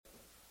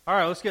All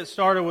right, let's get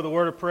started with a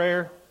word of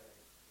prayer,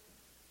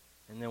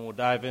 and then we'll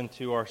dive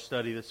into our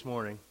study this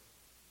morning.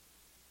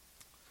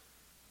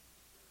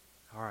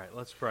 All right,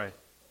 let's pray.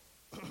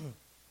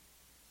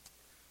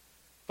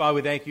 Father,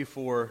 we thank you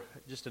for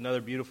just another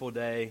beautiful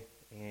day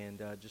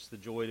and just the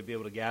joy to be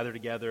able to gather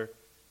together,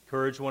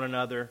 encourage one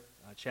another,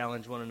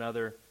 challenge one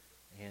another.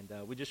 And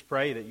we just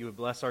pray that you would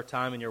bless our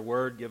time in your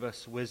word, give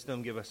us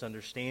wisdom, give us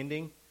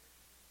understanding.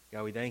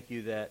 God, we thank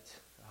you that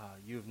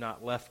you have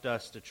not left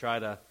us to try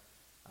to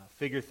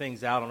figure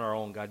things out on our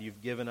own. God,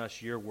 you've given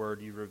us your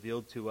word. You've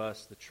revealed to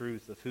us the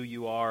truth of who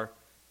you are,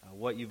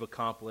 what you've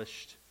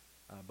accomplished,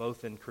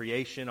 both in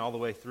creation all the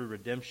way through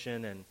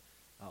redemption and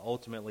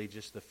ultimately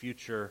just the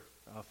future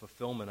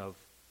fulfillment of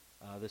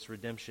this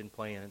redemption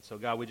plan. And so,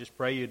 God, we just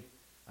pray you'd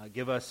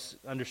give us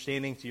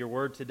understanding to your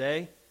word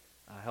today.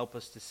 Help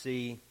us to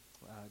see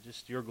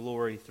just your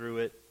glory through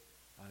it.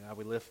 God,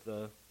 we lift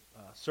the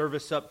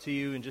service up to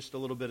you in just a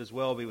little bit as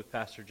well. Be with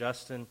Pastor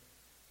Justin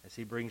as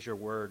he brings your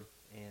word.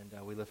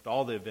 And we lift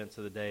all the events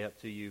of the day up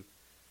to you.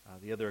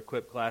 The other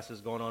equipped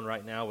classes going on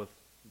right now with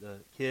the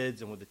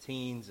kids and with the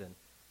teens and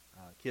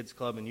kids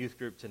club and youth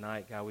group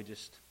tonight. God, we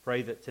just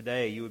pray that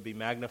today you would be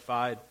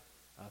magnified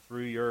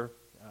through your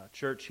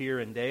church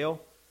here in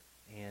Dale.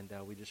 And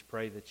we just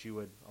pray that you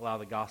would allow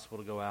the gospel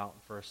to go out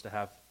and for us to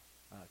have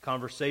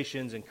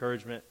conversations,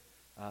 encouragement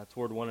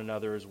toward one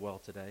another as well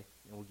today.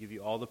 And we'll give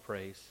you all the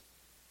praise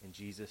in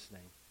Jesus'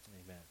 name.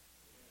 Amen.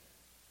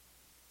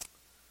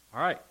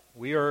 All right.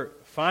 We are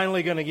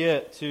finally going to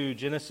get to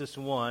Genesis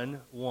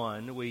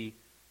 1:1. We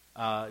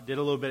did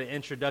a little bit of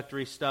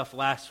introductory stuff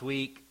last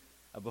week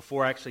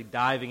before actually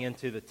diving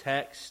into the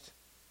text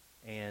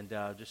and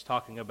just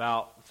talking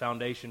about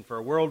foundation for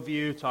a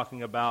worldview,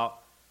 talking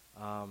about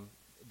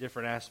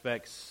different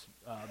aspects,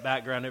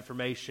 background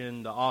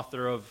information, the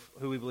author of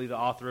who we believe the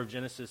author of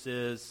Genesis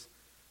is,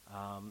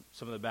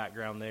 some of the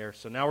background there.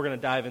 So now we're going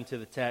to dive into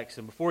the text.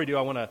 And before we do,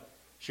 I want to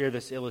share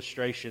this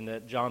illustration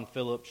that John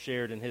Phillips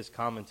shared in his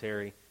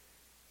commentary.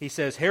 He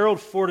says,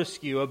 Harold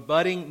Fortescue, a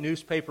budding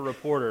newspaper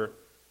reporter,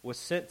 was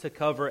sent to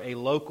cover a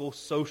local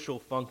social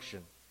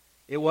function.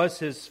 It was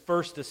his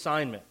first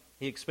assignment.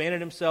 He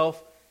expanded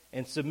himself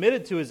and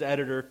submitted to his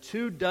editor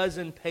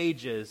 24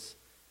 pages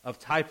of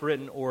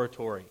typewritten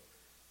oratory.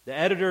 The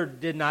editor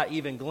did not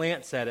even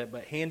glance at it,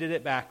 but handed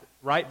it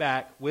right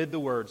back with the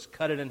words,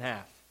 "Cut it in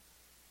half."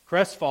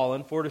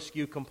 Crestfallen,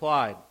 Fortescue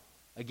complied.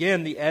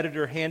 Again, the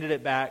editor handed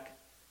it back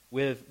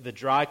with the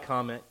dry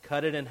comment,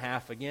 "Cut it in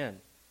half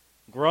again."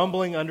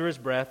 Grumbling under his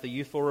breath, the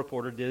youthful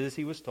reporter did as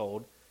he was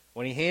told.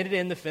 When he handed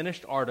in the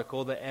finished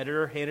article, the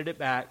editor handed it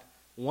back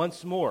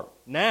once more.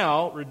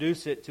 "Now,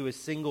 reduce it to a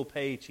single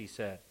page," he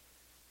said.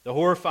 The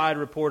horrified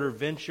reporter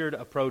ventured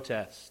a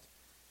protest.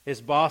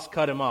 His boss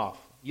cut him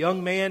off.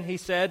 "Young man," he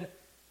said,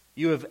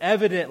 "you have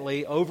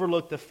evidently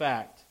overlooked the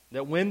fact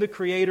that when the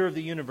creator of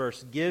the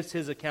universe gives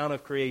his account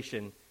of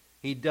creation,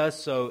 he does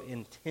so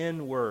in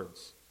 10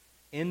 words.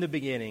 In the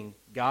beginning,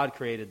 God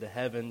created the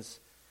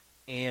heavens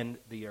and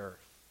the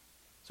earth."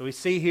 So we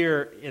see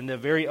here in the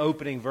very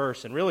opening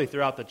verse, and really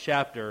throughout the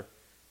chapter,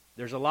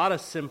 there's a lot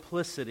of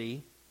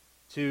simplicity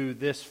to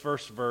this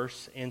first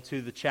verse and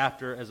to the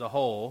chapter as a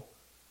whole.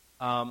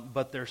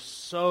 But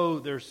there's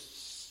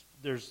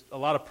a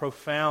lot of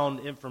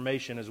profound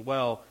information as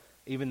well,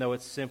 even though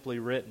it's simply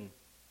written.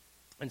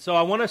 And so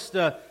I want us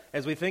to,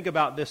 as we think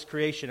about this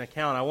creation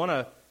account, I want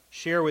to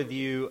share with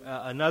you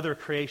another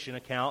creation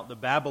account, the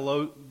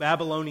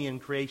Babylonian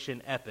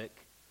creation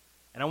epic.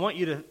 And I want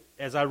you to,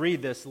 as I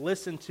read this,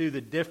 listen to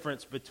the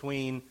difference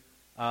between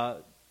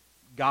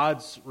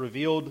God's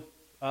revealed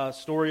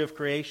story of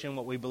creation,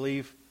 what we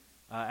believe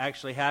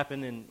actually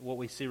happened and what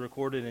we see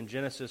recorded in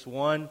Genesis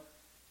 1,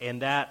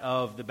 and that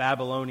of the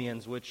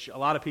Babylonians, which a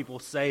lot of people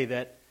say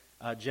that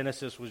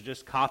Genesis was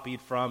just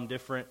copied from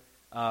different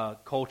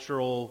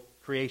cultural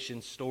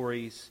creation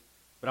stories.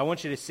 But I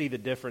want you to see the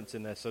difference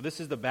in this. So this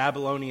is the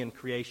Babylonian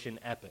creation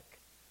epic.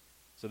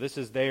 So this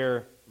is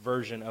their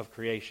version of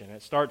creation.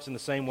 It starts in the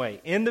same way.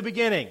 In the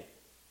beginning.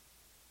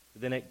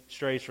 But then it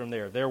strays from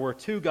there. There were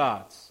two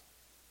gods,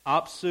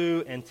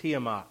 Apsu and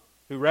Tiamat,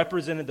 who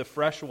represented the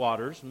fresh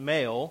waters,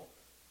 male,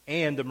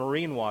 and the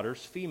marine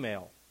waters,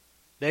 female.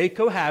 They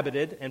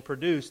cohabited and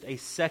produced a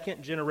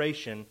second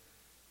generation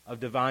of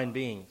divine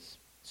beings.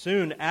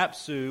 Soon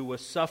Apsu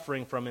was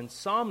suffering from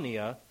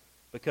insomnia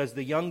because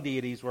the young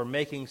deities were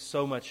making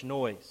so much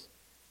noise.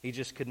 He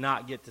just could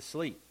not get to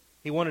sleep.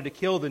 He wanted to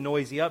kill the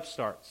noisy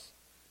upstarts.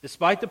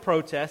 Despite the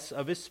protests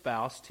of his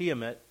spouse,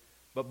 Tiamat,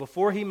 but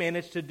before he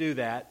managed to do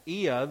that,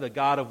 Ea, the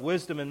god of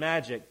wisdom and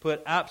magic,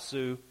 put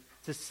Apsu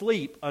to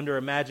sleep under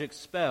a magic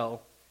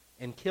spell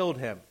and killed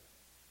him.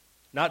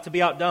 Not to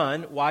be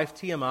outdone, wife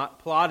Tiamat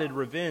plotted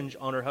revenge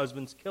on her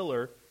husband's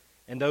killer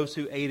and those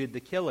who aided the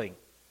killing.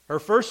 Her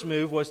first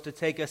move was to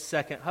take a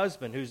second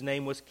husband, whose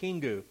name was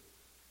Kingu.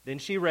 Then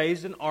she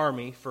raised an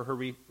army for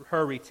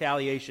her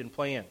retaliation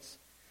plans.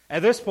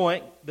 At this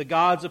point, the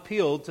gods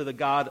appealed to the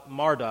god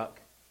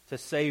Marduk to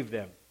save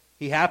them.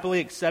 He happily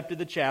accepted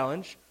the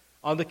challenge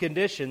on the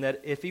condition that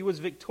if he was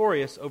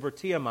victorious over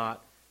Tiamat,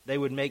 they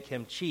would make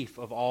him chief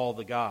of all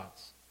the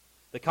gods.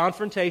 The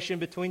confrontation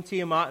between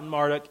Tiamat and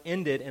Marduk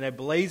ended in a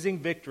blazing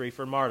victory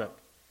for Marduk.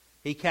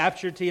 He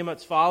captured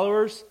Tiamat's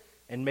followers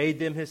and made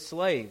them his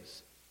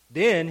slaves.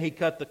 Then he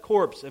cut the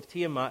corpse of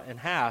Tiamat in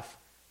half,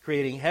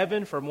 creating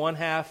heaven from one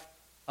half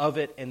of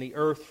it and the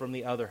earth from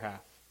the other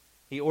half.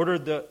 He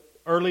ordered the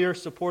earlier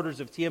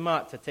supporters of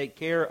Tiamat to take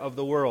care of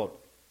the world.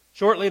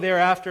 Shortly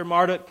thereafter,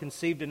 Marduk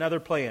conceived another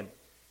plan.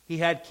 He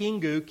had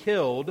Kingu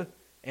killed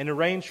and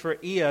arranged for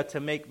Ea to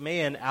make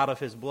man out of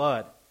his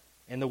blood.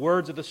 In the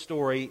words of the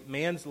story,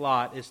 man's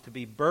lot is to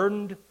be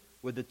burdened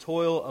with the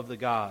toil of the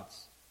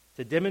gods.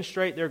 To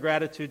demonstrate their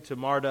gratitude to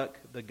Marduk,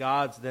 the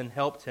gods then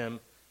helped him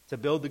to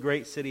build the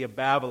great city of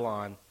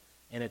Babylon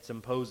and its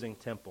imposing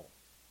temple.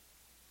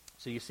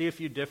 So you see a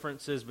few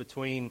differences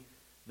between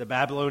the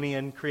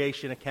Babylonian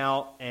creation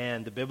account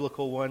and the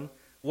biblical one.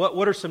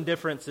 What are some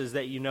differences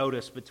that you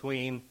notice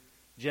between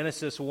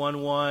Genesis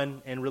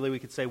 1:1 and really we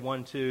could say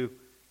 1:2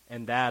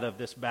 and that of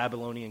this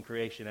Babylonian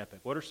creation epic?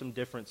 What are some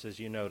differences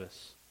you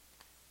notice?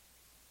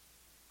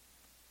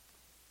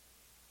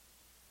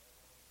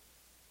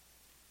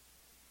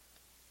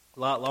 A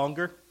lot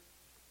longer,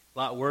 a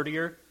lot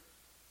wordier.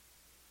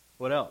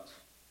 What else?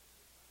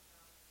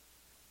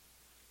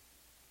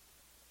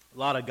 A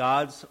lot of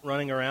gods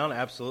running around,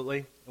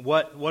 absolutely.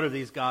 What are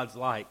these gods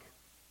like?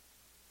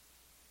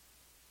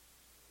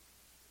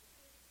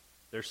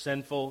 They're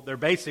sinful. They're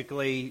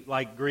basically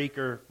like Greek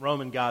or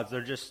Roman gods.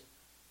 They're just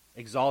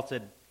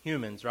exalted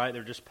humans, right?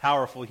 They're just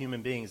powerful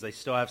human beings. They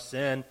still have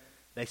sin.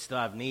 They still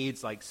have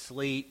needs like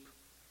sleep,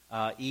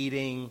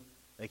 eating.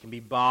 They can be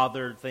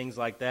bothered, things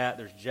like that.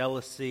 There's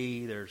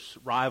jealousy. There's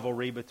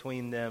rivalry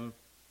between them.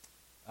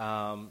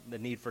 The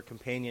need for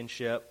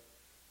companionship.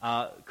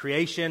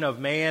 Creation of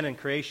man and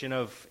creation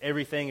of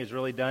everything is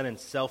really done in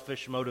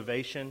selfish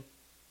motivation.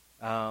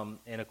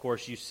 And of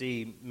course, you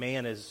see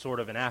man as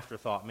sort of an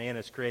afterthought. Man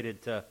is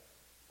created to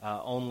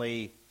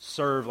only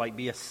serve, like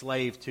be a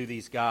slave to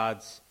these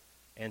gods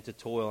and to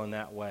toil in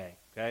that way.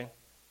 Okay.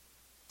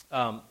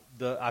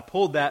 I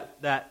pulled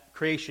that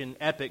creation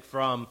epic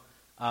from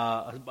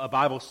a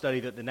Bible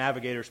study that the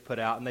Navigators put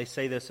out, and they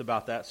say this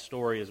about that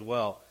story as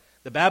well.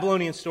 The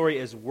Babylonian story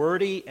is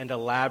wordy and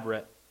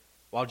elaborate,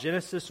 while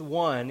Genesis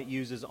 1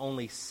 uses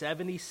only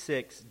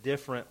 76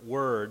 different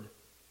word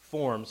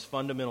forms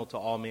fundamental to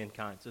all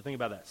mankind. So think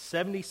about that.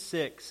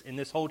 76 in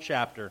this whole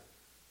chapter,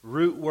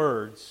 root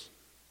words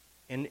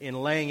in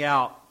laying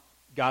out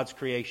God's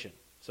creation.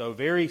 So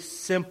very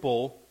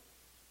simple,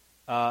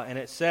 and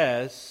it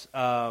says,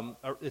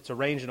 it's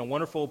arranged in a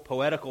wonderful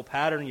poetical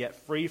pattern, yet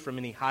free from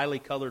any highly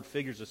colored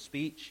figures of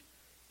speech.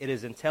 It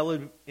is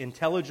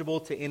intelligible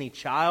to any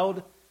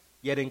child,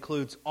 yet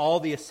includes all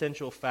the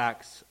essential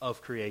facts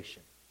of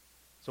creation.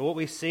 So what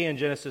we see in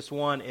Genesis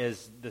 1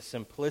 is the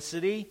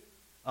simplicity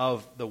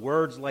of the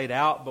words laid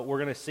out, but we're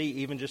going to see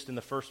even just in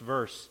the first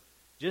verse,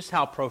 just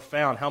how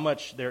profound, how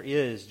much there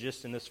is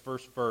just in this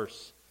first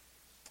verse.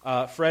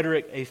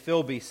 Frederick A.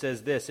 Philby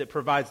says this: it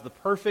provides the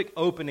perfect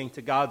opening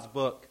to God's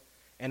book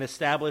and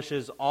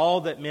establishes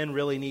all that men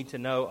really need to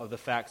know of the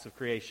facts of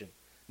creation.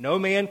 No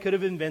man could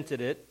have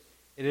invented it.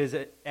 It is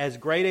as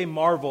great a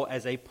marvel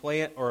as a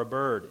plant or a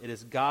bird. It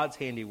is God's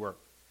handiwork,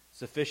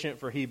 sufficient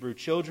for Hebrew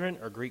children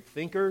or Greek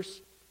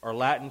thinkers or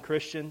Latin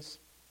Christians,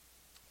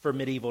 for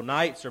medieval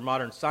knights or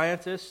modern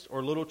scientists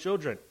or little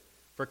children,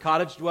 for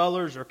cottage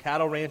dwellers or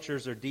cattle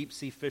ranchers or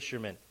deep-sea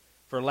fishermen,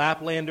 for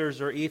Laplanders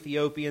or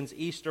Ethiopians,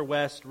 east or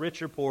west,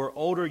 rich or poor,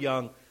 old or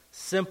young,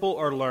 simple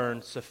or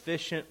learned,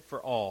 sufficient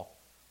for all.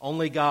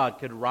 Only God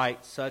could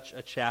write such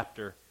a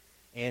chapter,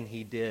 and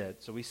He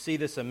did. So we see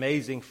this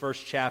amazing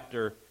first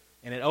chapter,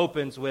 and it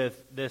opens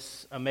with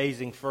this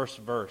amazing first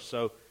verse.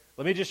 So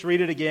let me just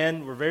read it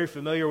again. We're very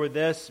familiar with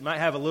this. Might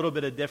have a little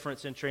bit of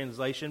difference in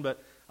translation,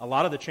 but a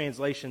lot of the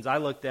translations I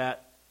looked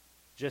at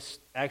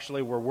just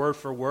actually were word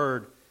for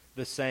word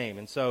the same.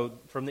 And so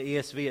from the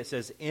ESV it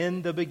says,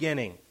 "In the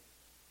beginning,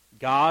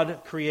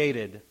 God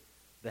created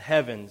the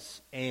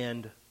heavens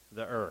and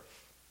the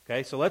earth."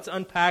 Okay, so let's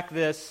unpack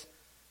this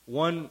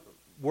one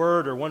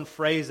word or one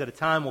phrase at a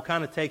time. We'll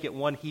kind of take it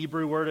one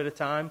Hebrew word at a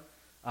time.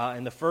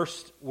 And the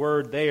first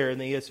word there in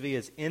the ESV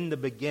is "in the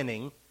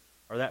beginning,"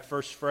 or that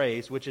first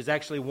phrase, which is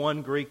actually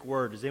one Greek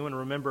word. Does anyone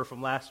remember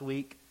from last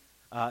week?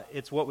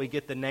 It's what we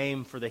get the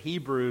name for the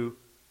Hebrew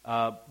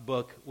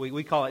book.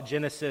 We call it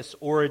Genesis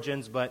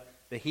Origins, but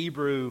the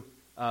Hebrew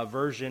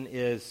version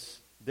is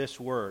this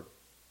word.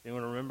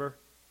 Anyone remember?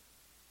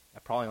 I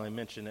probably only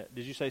mentioned it.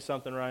 Did you say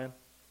something, Ryan?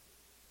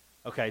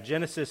 Okay,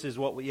 Genesis is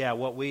what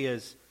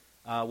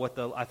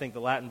I think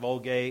the Latin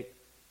Vulgate,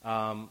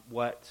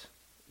 what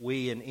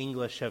we in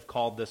English have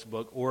called this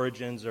book,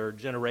 Origins or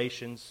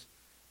Generations.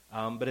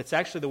 But it's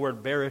actually the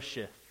word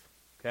Bereshith,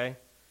 okay?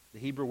 The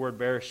Hebrew word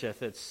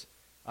Bereshith. It's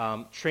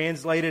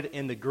translated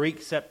in the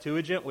Greek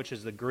Septuagint, which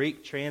is the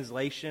Greek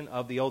translation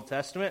of the Old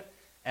Testament,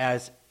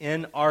 as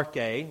en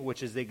arche,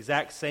 which is the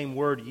exact same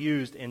word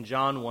used in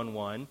John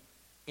 1:1.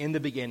 In the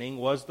beginning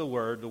was the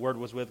Word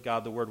was with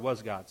God, the Word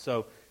was God.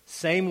 So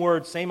same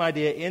word, same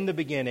idea, in the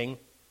beginning.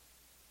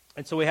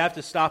 And so we have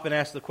to stop and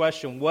ask the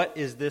question, what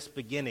is this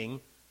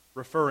beginning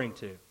referring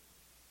to?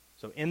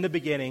 So in the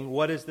beginning,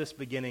 what is this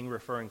beginning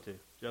referring to?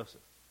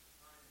 Joseph?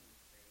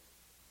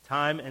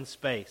 Time and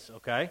space,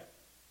 okay?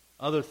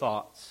 Other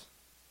thoughts?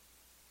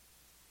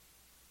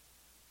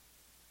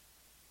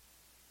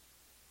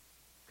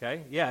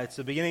 Okay, yeah, it's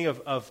the beginning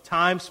of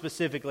time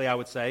specifically, I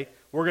would say.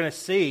 We're going to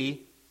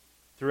see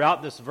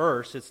throughout this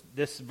verse,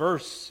 this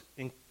verse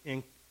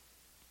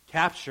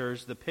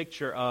captures the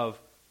picture of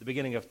the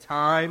beginning of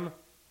time,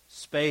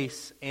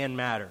 space, and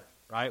matter,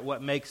 right?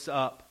 What makes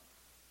up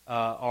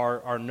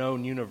our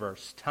known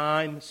universe.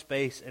 Time,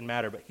 space, and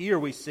matter. But here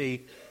we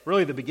see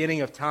really the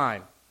beginning of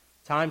time.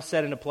 Time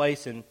set into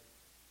place, and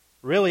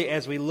really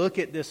as we look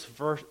at this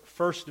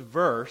first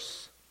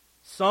verse,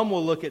 some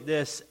will look at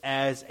this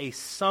as a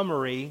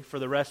summary for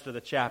the rest of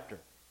the chapter.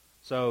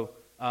 So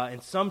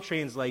in some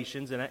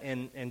translations,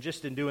 and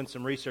just in doing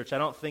some research, I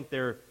don't think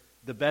they're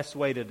the best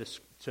way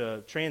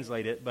to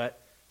translate it,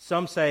 but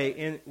some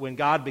say when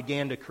God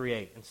began to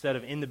create, instead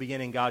of in the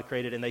beginning God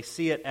created, and they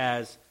see it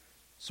as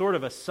sort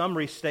of a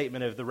summary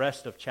statement of the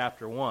rest of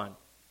chapter 1.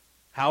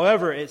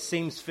 However, it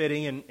seems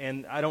fitting,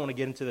 and I don't want to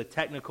get into the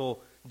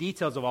technical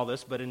details of all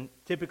this, but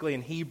typically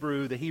in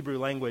Hebrew, the Hebrew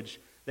language,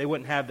 they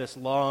wouldn't have this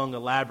long,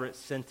 elaborate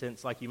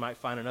sentence like you might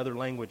find in other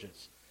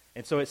languages.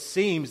 And so it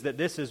seems that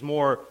this is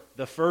more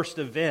the first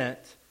event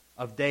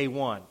of day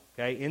 1.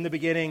 Okay? In the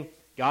beginning,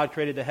 God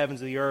created the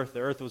heavens and the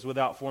earth was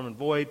without form and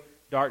void,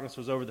 darkness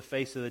was over the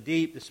face of the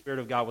deep, the Spirit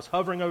of God was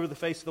hovering over the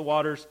face of the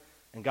waters,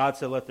 and God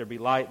said, let there be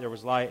light, there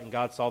was light, and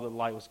God saw that the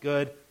light was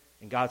good,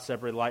 and God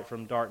separated light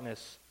from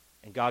darkness,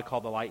 and God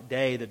called the light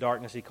day, the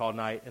darkness He called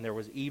night, and there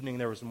was evening,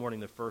 there was morning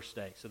the first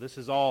day. So this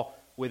is all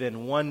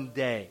within one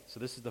day. So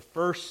this is the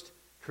first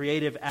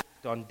creative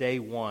act on day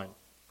 1.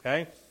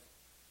 Okay?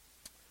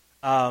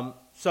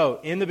 So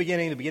in the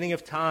beginning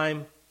of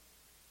time,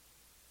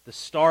 the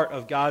start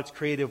of God's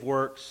creative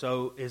work.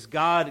 So is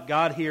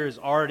God here is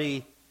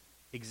already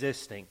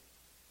existing.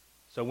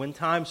 So when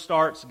time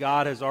starts,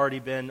 God has already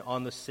been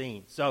on the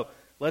scene. So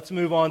let's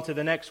move on to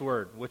the next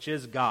word, which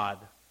is God.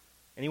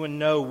 Anyone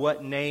know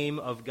what name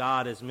of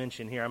God is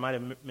mentioned here? I might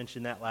have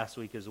mentioned that last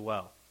week as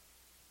well.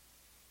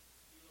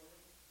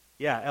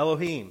 Yeah,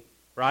 Elohim,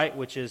 right?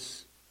 Which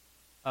is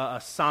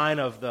a sign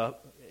of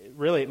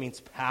really it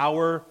means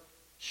power,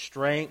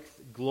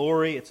 strength,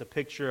 glory. It's a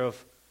picture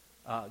of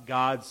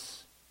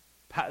God's,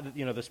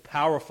 this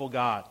powerful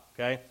God,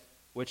 okay?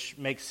 Which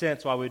makes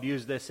sense why we'd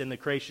use this in the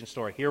creation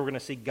story. Here we're going to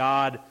see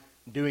God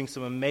doing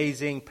some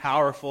amazing,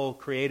 powerful,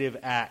 creative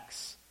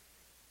acts.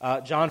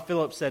 John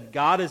Phillips said,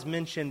 God is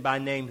mentioned by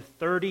name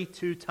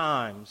 32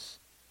 times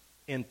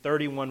in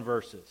 31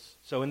 verses.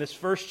 So in this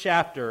first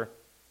chapter,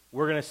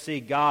 we're going to see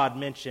God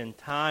mentioned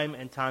time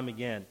and time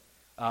again.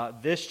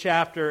 This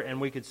chapter,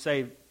 and we could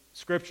say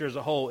Scripture as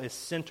a whole, is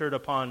centered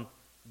upon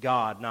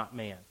God, not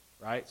man,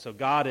 right? So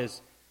God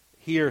is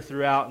here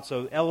throughout, and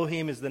so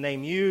Elohim is the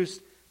name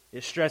used.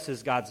 It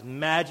stresses God's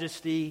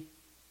majesty,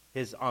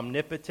 His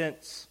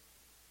omnipotence.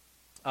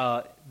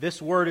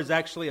 This word is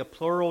actually a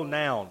plural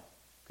noun,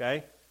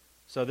 okay?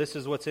 So this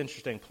is what's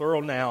interesting.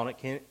 Plural noun.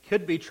 It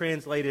could be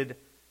translated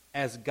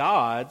as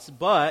gods,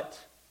 but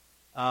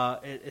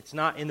it's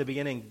not in the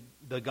beginning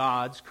the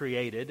gods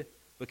created,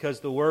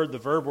 because the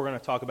verb we're going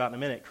to talk about in a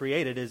minute,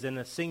 created, is in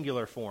a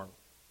singular form,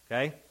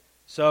 okay?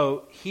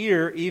 So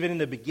here, even in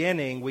the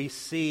beginning, we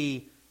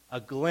see a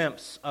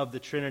glimpse of the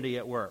Trinity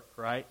at work,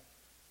 right?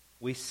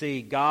 We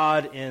see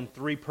God in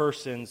 3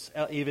 persons,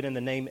 even in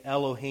the name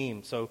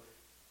Elohim. So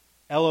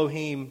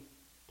Elohim,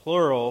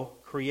 plural,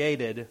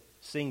 created,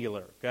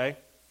 singular, okay?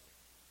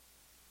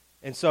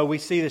 And so we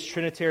see this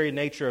Trinitarian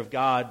nature of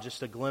God,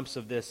 just a glimpse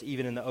of this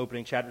even in the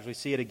opening chapters. We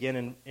see it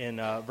again in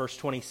verse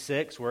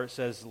 26 where it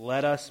says,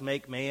 let us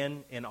make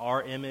man in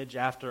our image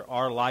after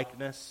our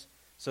likeness.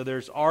 So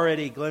there's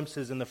already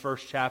glimpses in the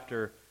first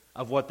chapter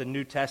of what the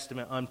New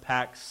Testament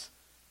unpacks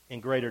in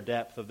greater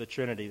depth of the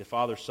Trinity, the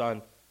Father,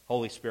 Son,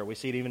 Holy Spirit. We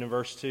see it even in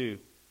verse 2.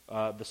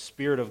 The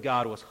Spirit of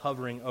God was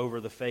hovering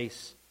over the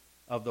face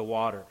of the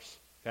waters.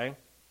 Okay?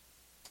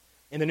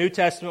 In the New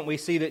Testament, we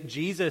see that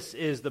Jesus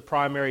is the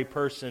primary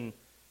person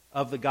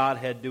of the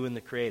Godhead doing the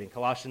creating.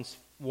 Colossians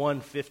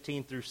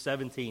 1:15 through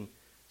 17,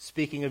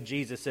 speaking of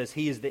Jesus, says,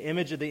 He is the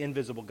image of the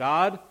invisible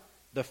God,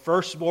 the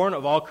firstborn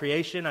of all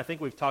creation. I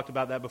think we've talked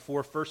about that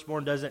before.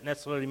 Firstborn doesn't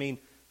necessarily mean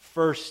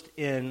first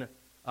in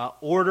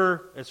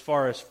order, as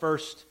far as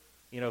first.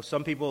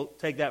 Some people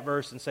take that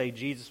verse and say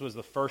Jesus was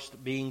the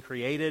first being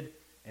created,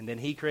 and then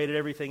He created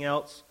everything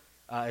else.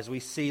 As we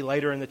see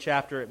later in the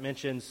chapter, it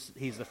mentions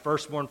He's the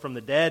firstborn from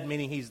the dead,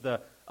 meaning He's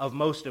of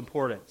most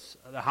importance,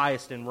 the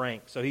highest in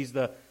rank. So He's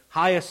the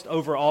highest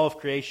over all of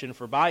creation.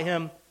 For by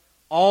Him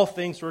all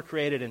things were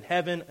created in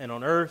heaven and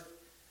on earth,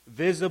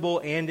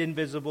 visible and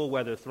invisible,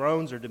 whether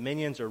thrones or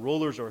dominions or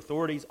rulers or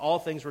authorities. All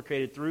things were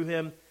created through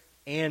Him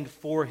and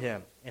for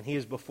Him. And He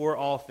is before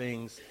all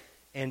things,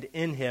 and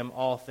in Him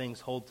all things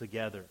hold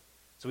together.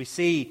 So we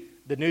see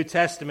the New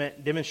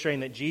Testament demonstrating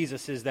that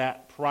Jesus is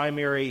that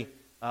primary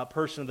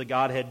person of the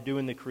Godhead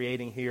doing the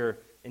creating here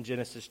in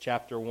Genesis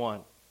chapter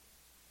 1.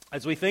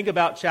 as we think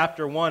about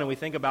chapter 1 and we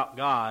think about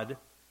God,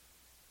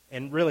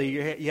 and really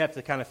you have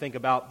to kind of think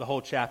about the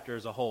whole chapter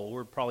as a whole.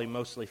 We're probably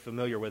mostly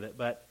familiar with it,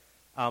 but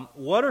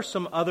what are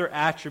some other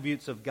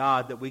attributes of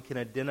God that we can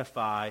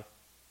identify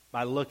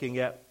by looking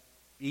at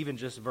even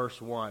just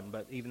verse 1,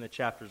 but even the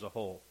chapter as a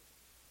whole?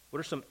 What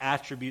are some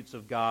attributes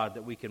of God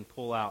that we can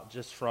pull out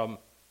just from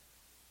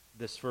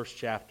this first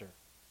chapter?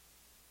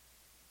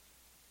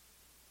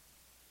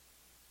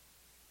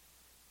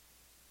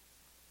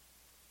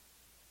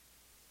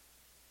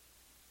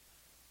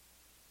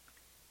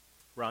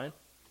 Ryan?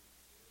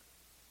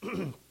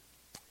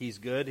 He's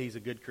good. He's a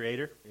good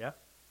creator. Yeah.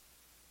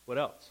 What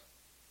else?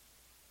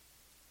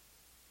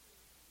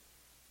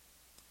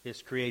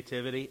 His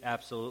creativity.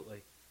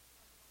 Absolutely.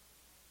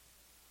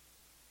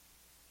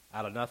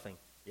 Out of nothing.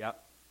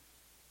 Yep.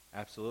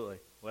 Absolutely.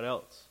 What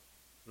else?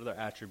 What other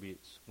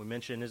attributes? We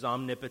mentioned his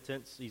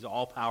omnipotence. He's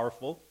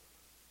all-powerful.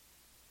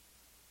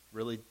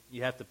 Really,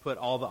 you have to put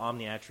all the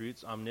omni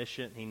attributes.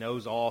 Omniscient. He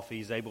knows all. If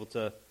he's able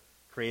to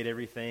create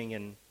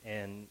everything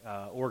and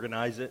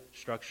organize it,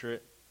 structure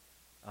it.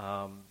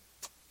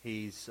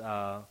 He's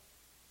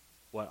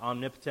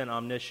omnipotent,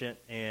 omniscient,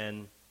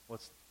 and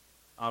what's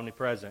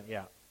omnipresent?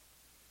 Yeah.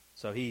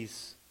 So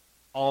he's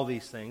all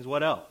these things.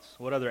 What else?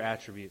 What other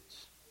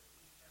attributes?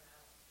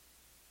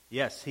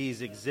 Yes,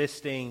 he's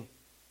existing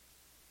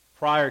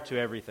prior to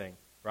everything,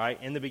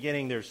 right? In the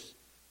beginning, there's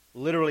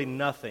literally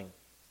nothing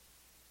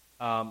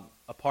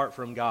apart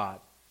from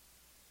God.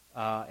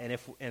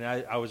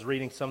 I was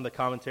reading some of the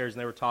commentaries,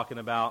 and they were talking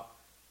about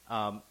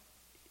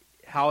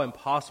how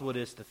impossible it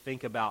is to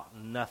think about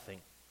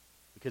nothing.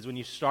 Because when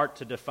you start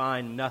to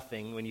define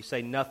nothing, when you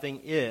say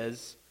nothing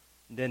is,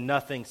 then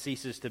nothing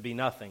ceases to be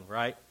nothing,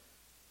 right?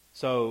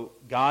 So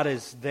God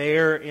is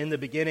there in the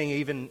beginning.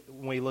 Even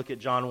when we look at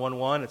John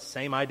 1:1, it's the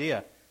same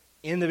idea.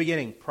 In the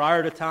beginning,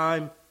 prior to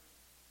time,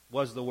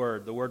 was the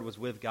Word. The Word was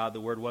with God.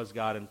 The Word was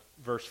God. And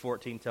verse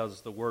 14 tells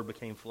us the Word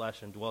became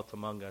flesh and dwelt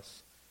among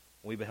us.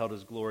 We beheld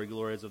His glory.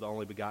 Glory as of the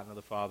only begotten of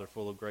the Father,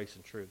 full of grace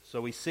and truth.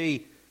 So we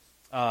see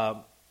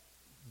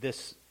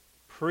this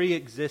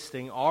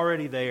pre-existing,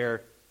 already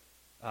there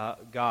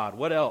God.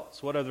 What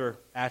else? What other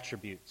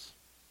attributes?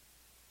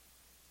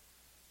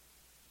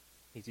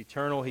 He's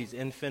eternal. He's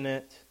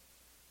infinite.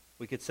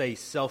 We could say he's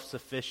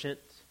self-sufficient.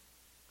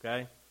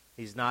 Okay?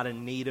 He's not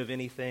in need of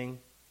anything.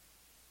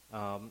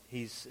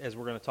 He's, as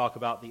we're going to talk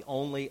about, the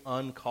only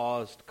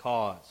uncaused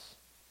cause.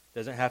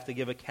 Doesn't have to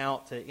give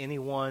account to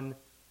anyone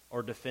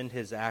or defend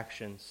his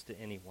actions to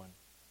anyone.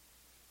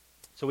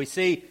 So we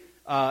see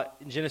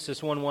in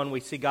Genesis 1:1, we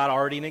see God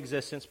already in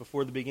existence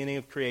before the beginning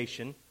of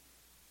creation.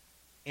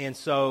 And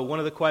so one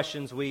of the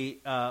questions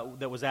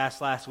that was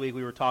asked last week,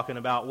 we were talking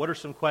about, what are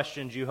some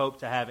questions you hope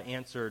to have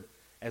answered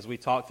as we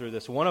talk through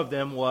this? One of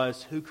them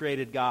was, who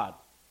created God?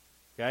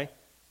 Okay?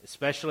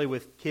 Especially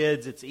with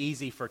kids, it's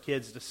easy for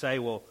kids to say,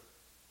 well,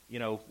 you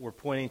know, we're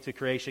pointing to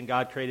creation.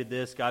 God created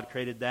this, God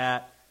created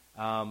that.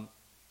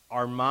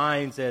 Our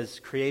minds as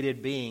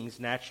created beings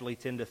naturally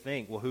tend to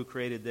think, well, who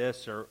created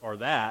this or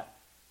that?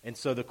 And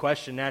so the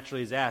question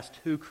naturally is asked,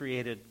 who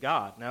created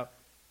God? Now,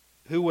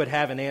 who would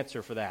have an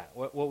answer for that?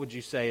 What would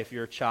you say if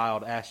your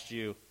child asked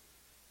you,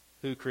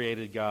 who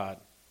created God?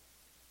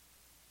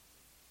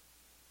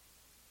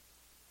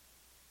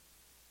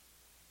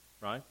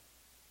 Right?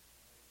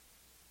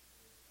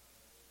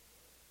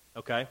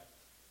 Okay.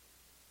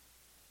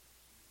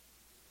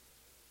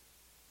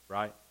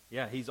 Right.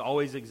 Yeah, he's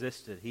always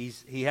existed.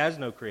 He has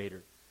no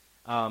creator.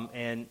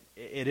 And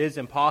it is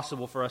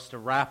impossible for us to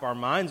wrap our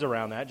minds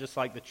around that, just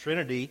like the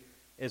Trinity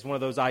is one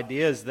of those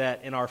ideas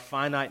that in our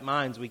finite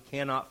minds we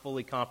cannot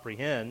fully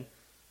comprehend.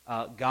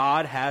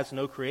 God has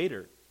no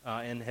creator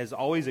and has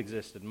always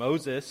existed.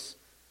 Moses,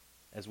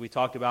 as we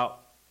talked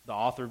about, the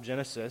author of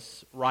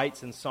Genesis,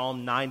 writes in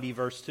Psalm 90,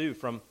 verse 2,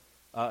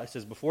 it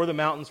says, before the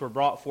mountains were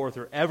brought forth,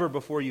 or ever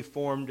before you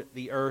formed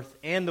the earth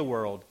and the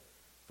world,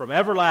 from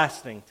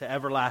everlasting to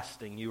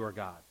everlasting you are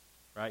God.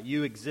 Right?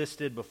 You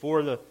existed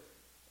before the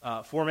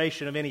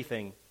formation of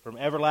anything. From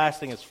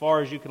everlasting as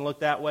far as you can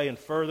look that way and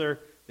further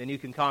than you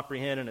can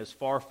comprehend, and as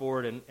far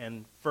forward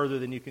and further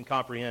than you can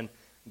comprehend,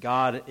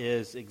 God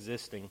is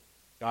existing.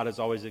 God has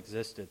always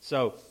existed.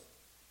 So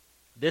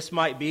this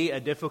might be a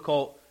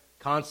difficult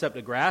concept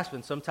to grasp,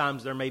 and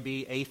sometimes there may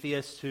be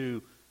atheists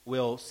who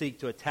will seek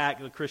to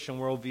attack the Christian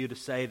worldview to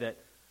say that,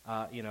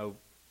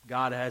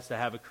 God has to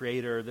have a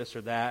creator, or this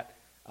or that.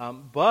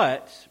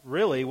 But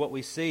really what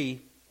we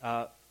see,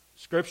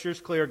 Scripture's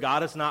clear.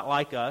 God is not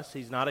like us.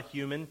 He's not a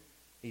human.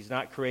 He's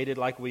not created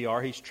like we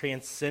are. He's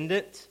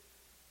transcendent,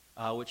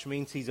 which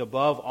means he's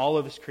above all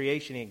of his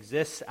creation. He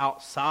exists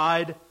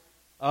outside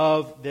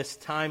of this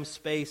time,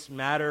 space,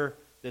 matter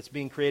that's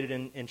being created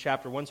in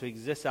chapter 1. So he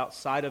exists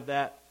outside of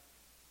that.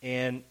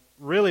 And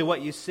really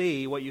what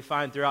you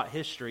find throughout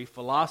history,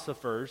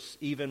 philosophers,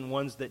 even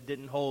ones that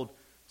didn't hold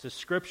to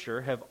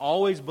Scripture, have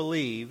always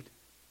believed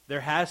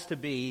there has to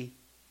be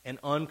an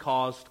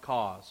uncaused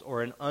cause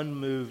or an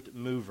unmoved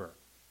mover.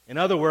 In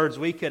other words,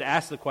 we could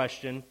ask the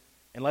question,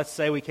 and let's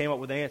say we came up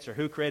with the answer,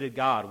 who created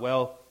God?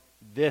 Well,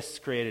 this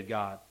created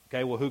God.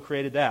 Okay, well, who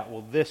created that?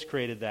 Well, this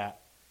created that.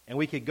 And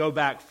we could go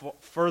back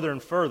further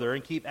and further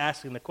and keep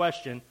asking the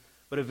question,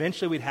 but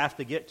eventually we'd have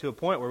to get to a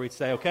point where we'd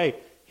say, okay,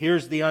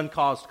 here's the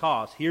uncaused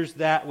cause. Here's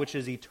that which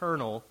is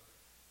eternal.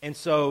 And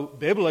so,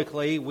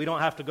 biblically, we don't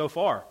have to go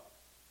far.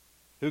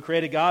 Who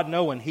created God?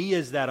 No one. He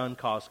is that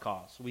uncaused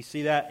cause. We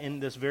see that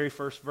in this very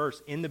first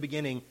verse. In the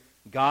beginning,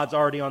 God's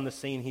already on the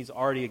scene. He's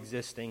already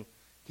existing.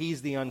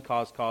 He's the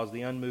uncaused cause,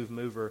 the unmoved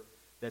mover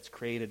that's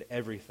created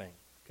everything.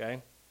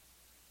 Okay?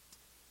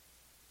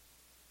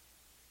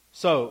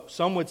 So,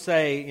 some would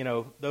say,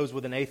 those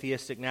with an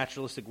atheistic,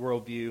 naturalistic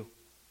worldview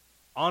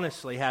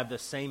honestly have the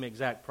same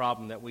exact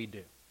problem that we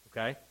do.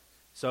 Okay?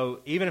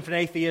 So, even if an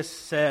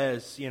atheist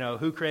says,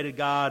 who created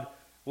God?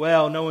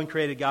 Well, no one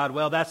created God.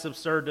 Well, that's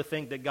absurd to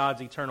think that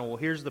God's eternal. Well,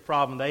 here's the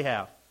problem they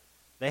have.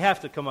 They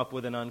have to come up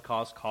with an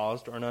uncaused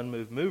cause or an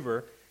unmoved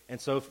mover. And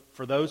so,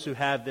 for those who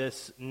have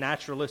this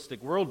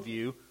naturalistic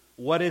worldview,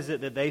 what is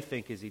it that they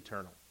think is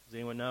eternal? Does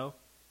anyone know?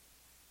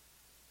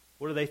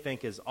 What do they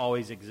think has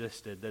always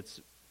existed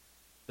that's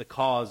the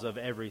cause of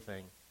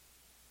everything?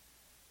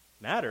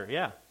 Matter,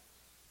 yeah.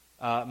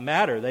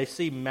 Matter. They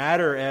see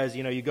matter as,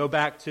 you go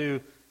back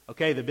to,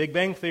 okay, the Big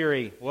Bang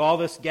Theory. Well, all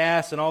this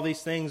gas and all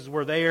these things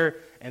were there,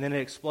 and then it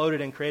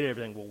exploded and created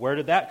everything. Well, where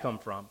did that come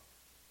from?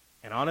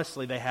 And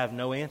honestly, they have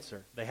no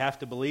answer. They have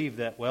to believe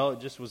that, well, it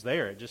just was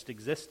there. It just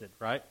existed,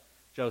 right?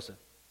 Joseph?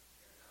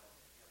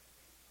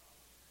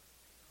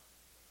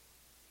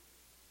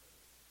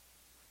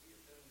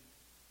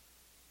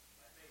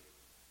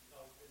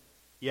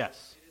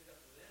 Yes.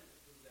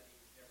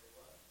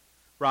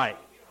 Right.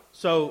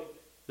 So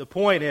the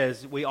point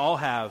is, we all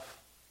have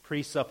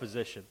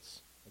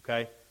presuppositions,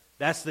 okay?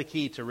 That's the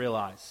key to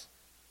realize.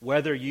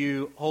 Whether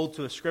you hold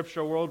to a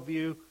scriptural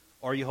worldview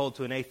or you hold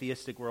to an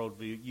atheistic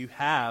worldview, you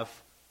have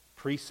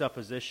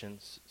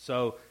presuppositions.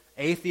 So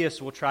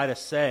atheists will try to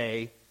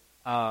say,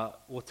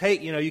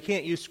 you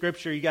can't use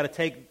scripture, you got to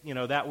take,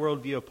 that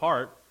worldview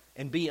apart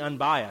and be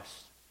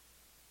unbiased.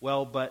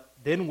 Well, but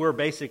then we're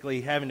basically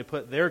having to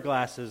put their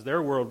glasses,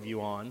 their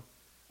worldview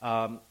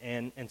on,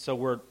 and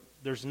so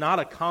there's not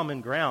a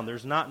common ground.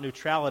 There's not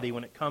neutrality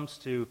when it comes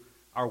to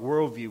our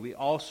worldview. We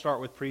all start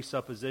with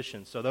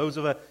presuppositions. So those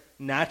of a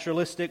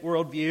naturalistic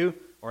worldview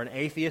or an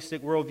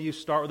atheistic worldview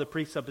start with a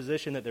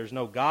presupposition that there's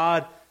no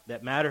God,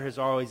 that matter has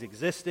always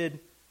existed,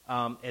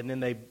 and then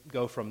they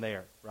go from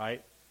there,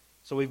 right?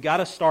 So we've got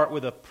to start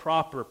with a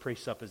proper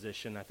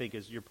presupposition, I think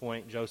is your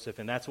point, Joseph,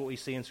 and that's what we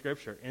see in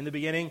Scripture. In the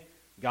beginning,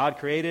 God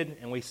created,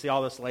 and we see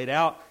all this laid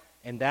out,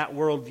 and that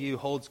worldview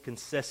holds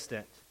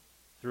consistent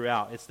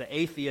throughout. It's the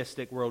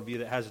atheistic worldview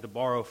that has to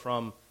borrow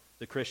from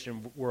the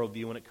Christian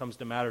worldview when it comes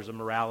to matters of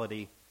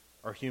morality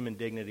or human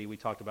dignity we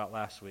talked about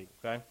last week,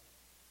 okay?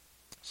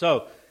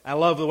 So, I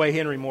love the way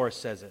Henry Morris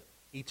says it.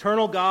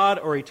 Eternal God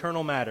or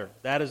eternal matter,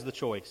 that is the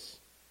choice.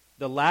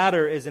 The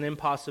latter is an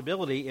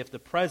impossibility if the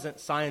present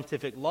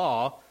scientific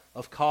law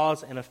of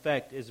cause and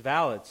effect is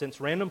valid,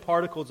 since random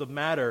particles of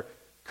matter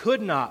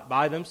could not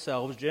by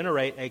themselves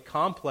generate a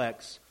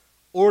complex,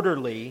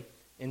 orderly,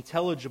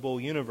 intelligible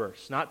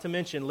universe, not to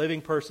mention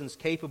living persons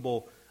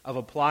capable of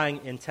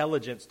applying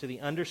intelligence to the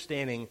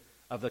understanding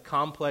of the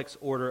complex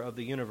order of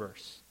the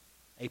universe.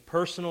 A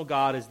personal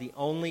God is the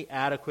only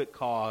adequate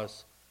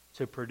cause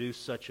to produce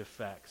such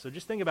effect. So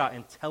just think about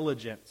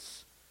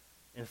intelligence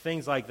and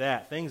things like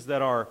that, things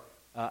that are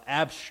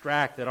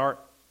abstract, that aren't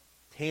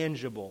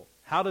tangible.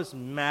 How does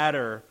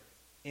matter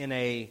in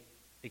a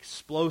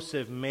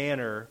explosive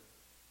manner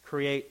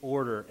create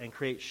order and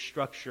create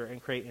structure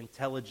and create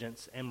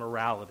intelligence and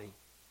morality?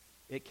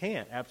 It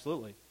can't,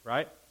 absolutely,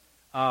 right?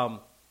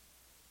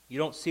 You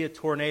don't see a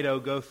tornado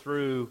go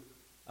through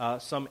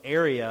some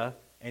area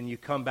and you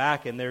come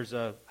back and there's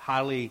a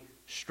highly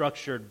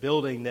structured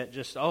building that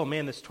just, oh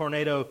man, this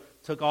tornado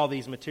took all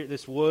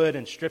this wood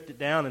and stripped it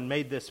down and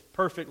made this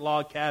perfect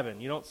log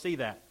cabin. You don't see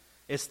that.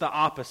 It's the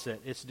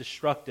opposite. It's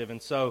destructive.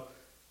 And so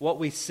what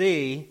we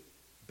see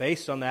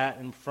based on that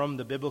and from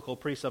the biblical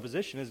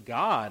presupposition is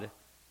God,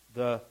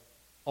 the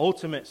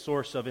ultimate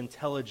source of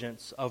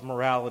intelligence, of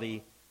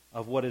morality,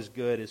 of what is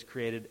good, has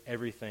created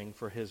everything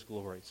for His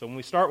glory. So when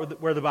we start with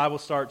where the Bible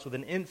starts, with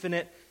an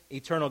infinite,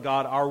 eternal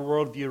God, our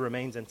worldview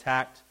remains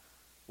intact,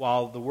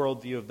 while the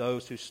worldview of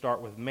those who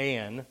start with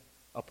man,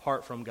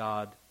 apart from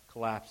God,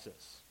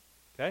 collapses.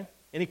 Okay?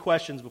 Any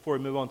questions before we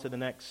move on to the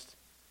next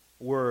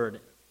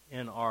word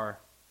in our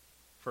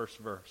first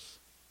verse?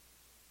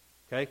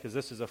 Okay? Because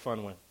this is a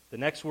fun one. The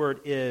next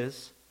word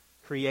is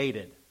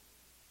created.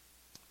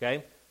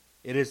 Okay?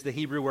 It is the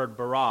Hebrew word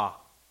bara.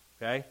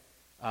 Okay?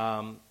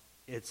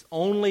 It's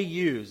only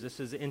used, this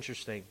is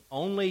interesting,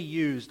 only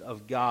used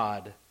of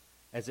God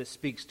as it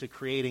speaks to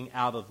creating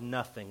out of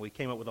nothing. We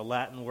came up with a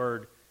Latin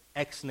word,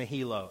 ex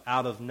nihilo,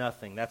 out of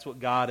nothing. That's what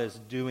God is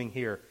doing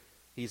here.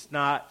 He's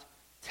not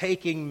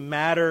taking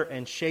matter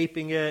and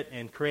shaping it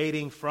and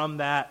creating from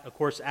that. Of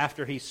course,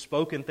 after He's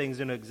spoken things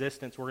into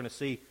existence, we're going to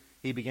see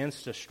He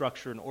begins to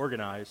structure and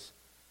organize.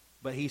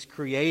 But He's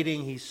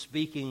creating, He's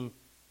speaking,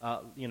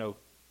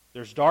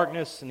 there's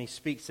darkness and He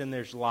speaks and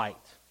there's light,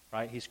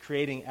 right? He's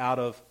creating out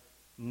of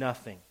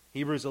nothing.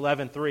 Hebrews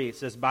 11:3, it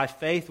says, "By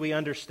faith we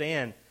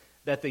understand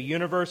that the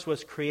universe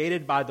was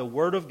created by the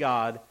word of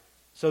God,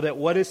 so that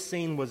what is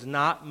seen was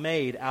not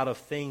made out of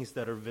things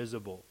that are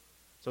visible."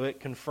 So it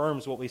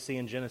confirms what we see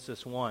in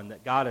Genesis 1,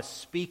 that God is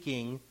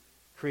speaking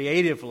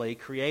creatively,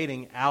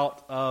 creating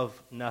out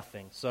of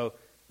nothing. So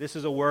this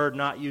is a word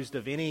not used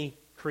of any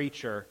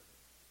creature.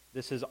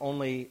 This is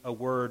only a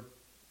word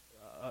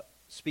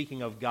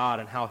speaking of God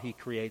and how He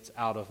creates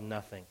out of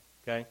nothing.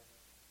 Okay?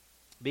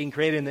 Being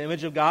created in the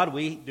image of God,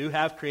 we do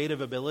have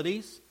creative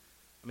abilities.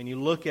 I mean, you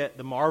look at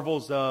the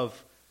marvels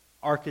of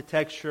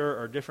architecture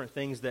or different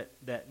things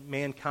that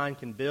mankind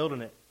can build,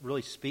 and it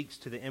really speaks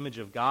to the image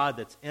of God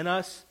that's in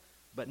us,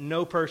 but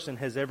no person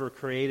has ever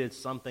created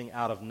something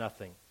out of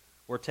nothing.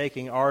 We're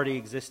taking already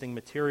existing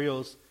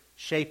materials,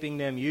 shaping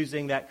them,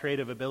 using that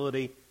creative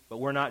ability, but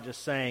we're not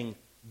just saying,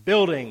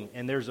 building,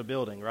 and there's a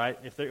building, right?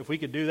 If we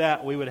could do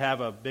that, we would have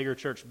a bigger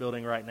church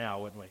building right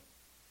now, wouldn't we?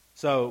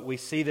 So we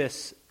see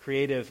this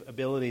creative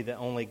ability that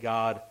only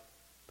God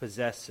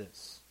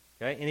possesses.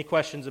 Okay? Any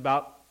questions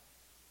about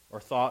or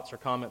thoughts or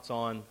comments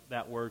on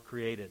that word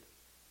created?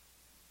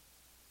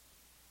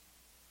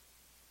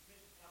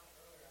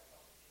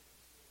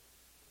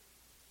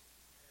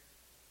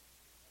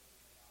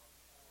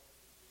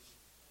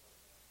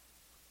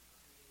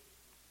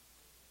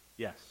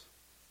 Yes.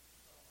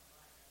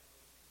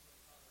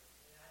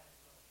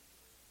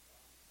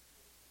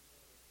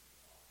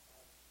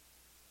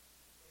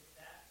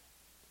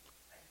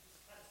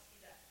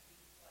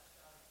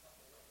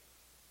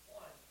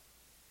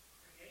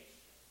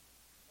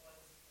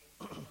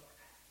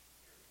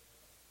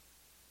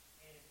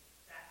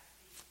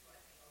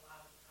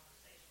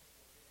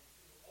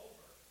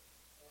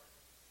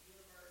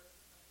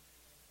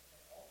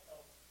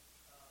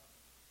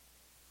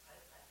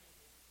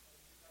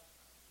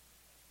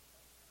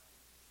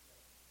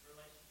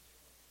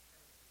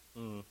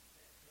 Mm.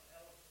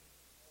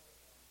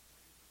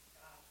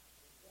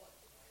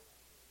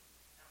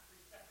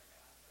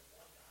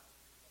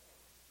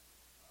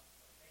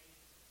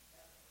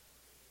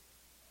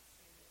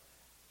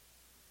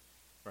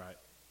 Right.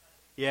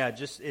 Yeah,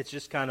 it's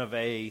just kind of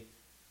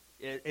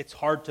it's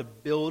hard to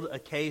build a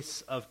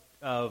case of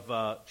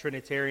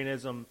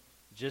Trinitarianism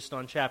just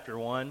on chapter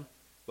 1,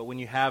 but when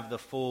you have the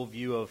full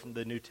view of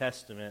the New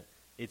Testament,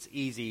 it's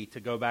easy to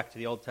go back to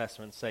the Old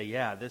Testament and say,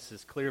 yeah,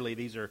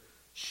 these are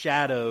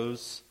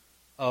shadows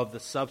of the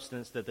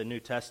substance that the New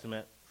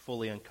Testament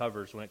fully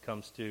uncovers when it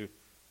comes to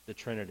the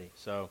Trinity.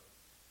 So,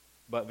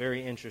 but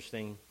very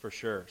interesting for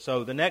sure.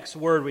 So the next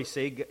word we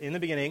see, in the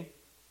beginning,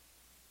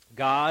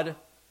 God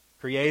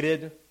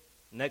created,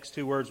 next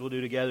two words we'll do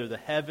together, the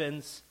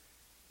heavens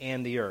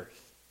and the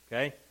earth.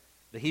 Okay?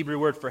 The Hebrew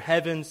word for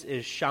heavens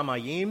is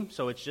shamayim,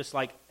 so it's just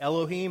like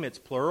Elohim, it's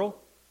plural.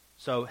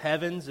 So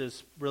heavens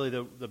is really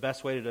the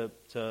best way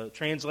to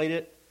translate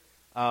it.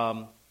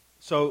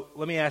 So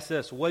let me ask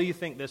this. What do you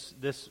think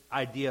this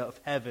idea of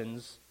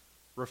heavens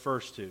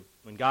refers to?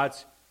 When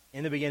God's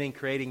in the beginning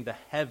creating the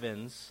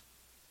heavens,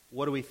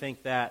 what do we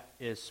think that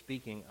is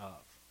speaking of?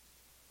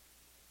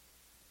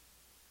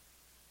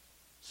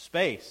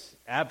 Space,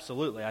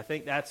 absolutely. I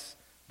think that's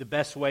the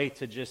best way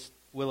to just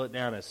will it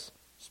down as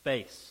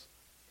space.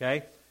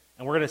 Okay?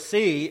 And we're going to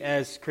see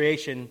as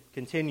creation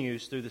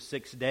continues through the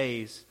 6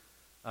 days,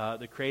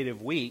 the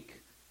creative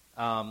week,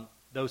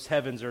 those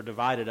heavens are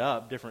divided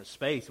up, different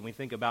space. And we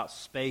think about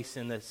space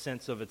in the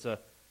sense of it's a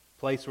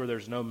place where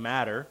there's no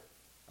matter.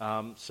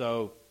 You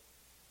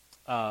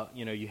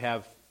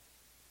have,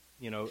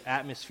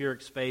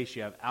 atmospheric space,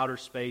 you have outer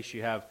space,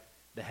 you have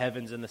the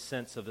heavens in the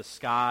sense of the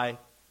sky,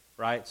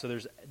 right? So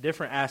there's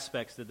different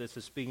aspects that this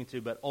is speaking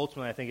to, but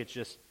ultimately I think it's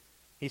just,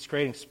 he's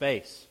creating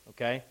space,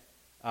 okay?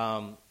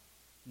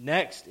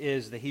 Next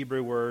is the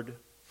Hebrew word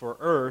for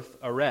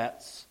earth,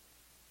 aretz,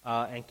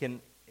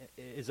 and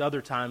is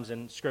other times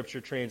in Scripture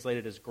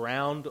translated as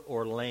ground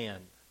or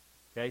land.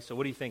 Okay, so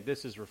what do you think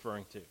this is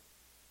referring to?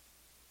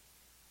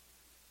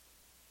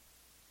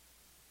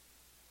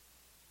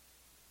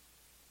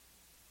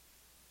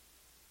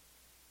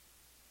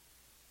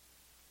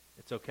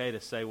 It's okay to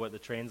say what the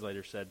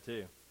translator said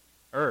too.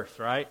 Earth,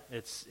 right?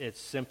 It's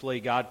simply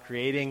God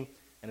creating,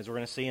 and as we're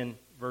going to see in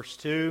verse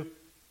 2,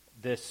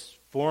 this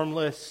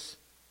formless,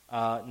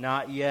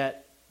 not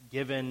yet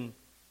given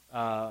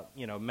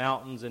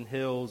mountains and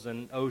hills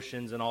and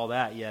oceans and all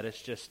that yet.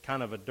 It's just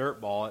kind of a dirt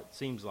ball, it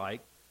seems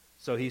like.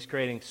 So he's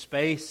creating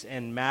space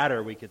and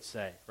matter, we could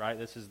say, right?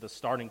 This is the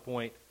starting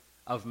point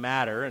of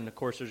matter. And, of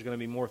course, there's going to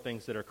be more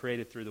things that are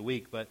created through the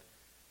week. But,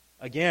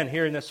 again,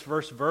 here in this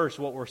first verse,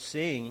 what we're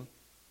seeing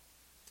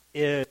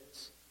is,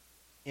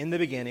 in the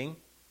beginning,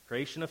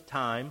 creation of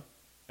time.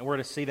 And we're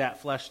going to see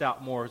that fleshed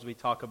out more as we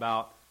talk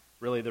about,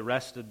 really, the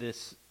rest of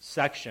this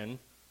section.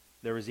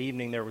 There was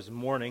evening, there was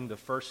morning, the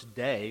first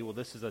day. Well,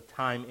 this is a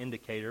time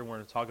indicator. We're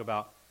going to talk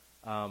about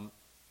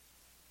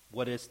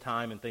what is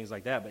time and things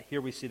like that. But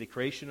here we see the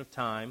creation of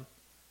time,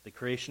 the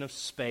creation of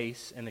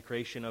space, and the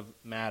creation of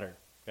matter.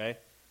 Okay?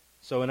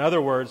 So in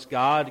other words,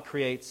 God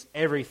creates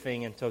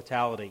everything in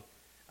totality.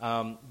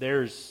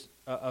 There's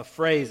a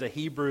phrase, a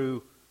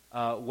Hebrew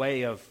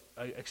way of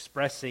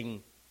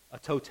expressing a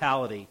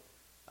totality.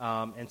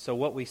 And so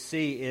what we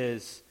see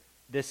is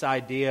this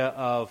idea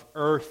of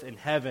earth and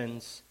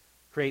heavens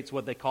creates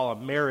what they call a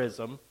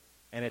merism,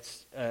 and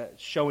it's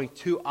showing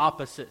two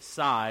opposite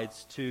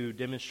sides to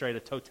demonstrate a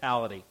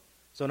totality.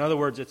 So in other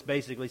words, it's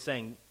basically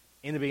saying,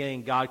 in the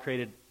beginning, God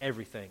created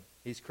everything.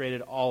 He's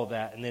created all of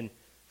that, and then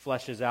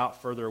fleshes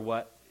out further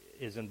what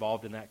is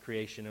involved in that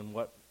creation and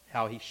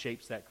how he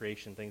shapes that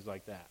creation, things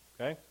like that.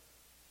 Okay?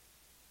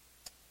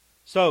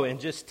 So in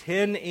just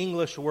 10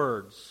 English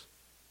words,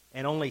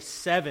 and only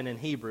 7 in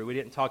Hebrew, we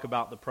didn't talk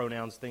about the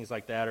pronouns, things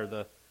like that, or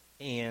the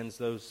ands,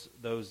 those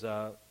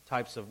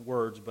types of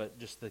words, but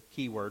just the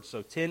key words.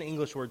 So 10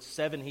 English words,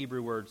 7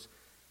 Hebrew words.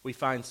 We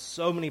find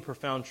so many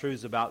profound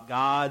truths about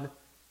God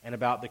and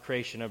about the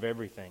creation of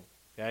everything.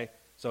 Okay?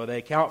 So they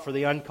account for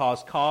the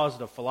uncaused cause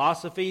of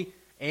philosophy,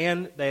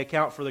 and they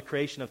account for the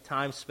creation of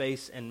time,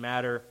 space, and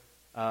matter,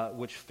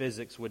 which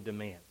physics would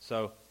demand.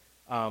 So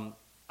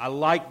I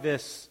like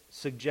this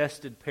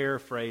suggested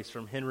paraphrase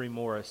from Henry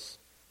Morris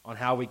on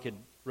how we could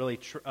really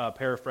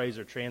paraphrase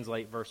or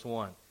translate verse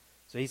 1.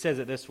 So he says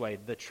it this way: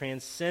 the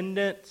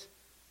transcendent,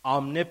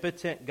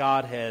 omnipotent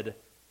Godhead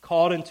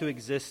called into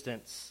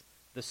existence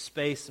the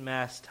space,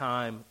 mass,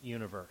 time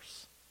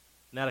universe.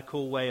 Isn't that a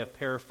cool way of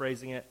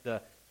paraphrasing it?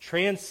 The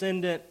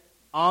transcendent,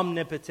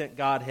 omnipotent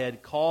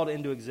Godhead called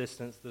into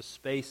existence the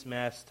space,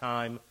 mass,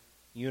 time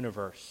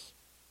universe.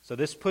 So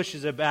this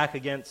pushes it back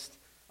against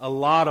a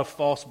lot of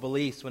false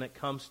beliefs when it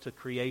comes to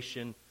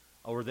creation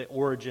or the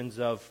origins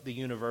of the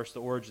universe,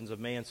 the origins of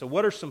man. So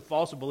what are some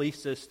false belief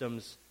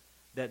systems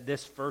that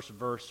this first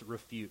verse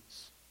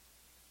refutes?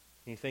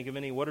 Can you think of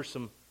any? What are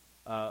some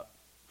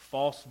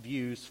false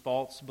views,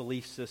 false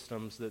belief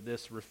systems that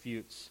this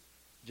refutes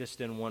just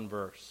in one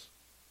verse?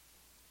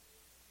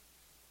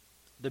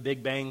 The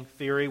Big Bang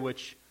Theory,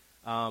 which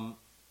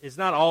is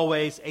not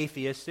always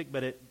atheistic,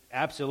 but it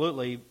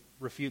absolutely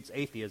refutes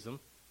atheism.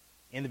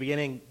 In the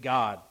beginning,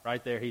 God,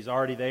 right there. He's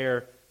already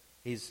there.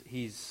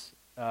 He's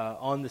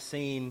on the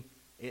scene.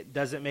 It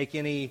doesn't make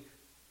any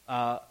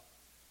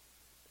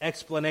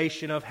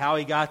explanation of how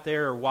he got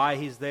there or why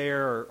he's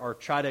there, or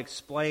try to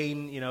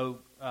explain,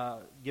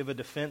 give a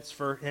defense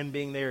for him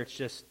being there. It's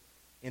just,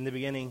 in the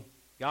beginning,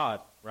 God,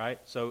 right?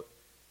 So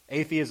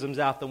atheism's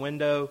out the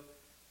window.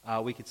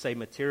 We could say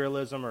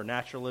materialism or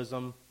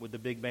naturalism with the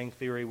Big Bang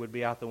Theory would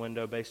be out the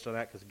window based on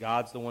that, because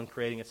God's the one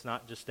creating. It's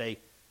not just a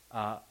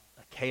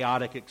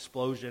chaotic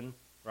explosion,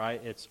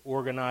 right? It's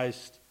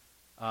organized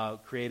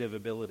creative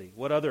ability.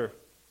 What other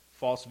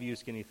false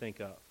views can you think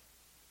of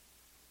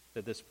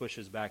that this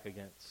pushes back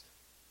against?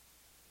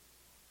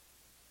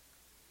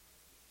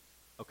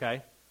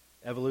 Okay,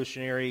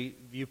 evolutionary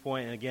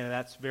viewpoint, and again,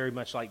 that's very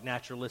much like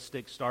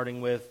naturalistic,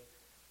 starting with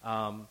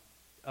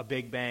a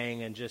Big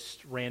Bang and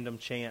just random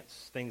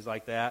chance, things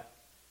like that.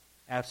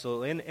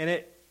 Absolutely,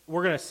 and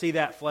we're going to see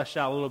that fleshed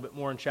out a little bit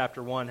more in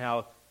chapter 1,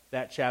 how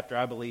that chapter,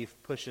 I believe,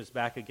 pushes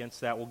back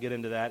against that. We'll get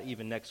into that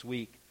even next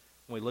week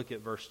when we look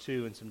at verse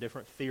 2 and some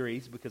different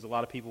theories, because a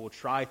lot of people will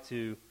try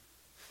to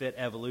fit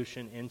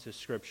evolution into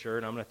Scripture,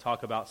 and I'm going to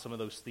talk about some of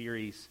those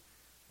theories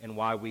and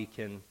why we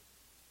can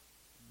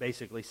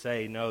basically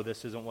say, no,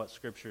 this isn't what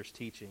Scripture is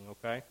teaching,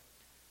 okay?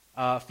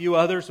 A few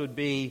others would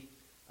be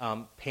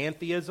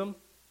pantheism,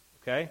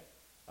 okay?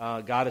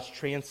 God is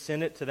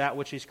transcendent to that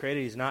which He's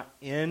created. He's not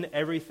in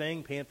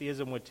everything.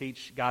 Pantheism would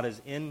teach God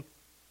is in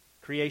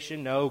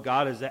creation. No,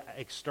 God is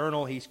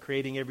external. He's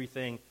creating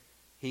everything.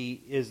 He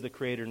is the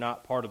creator,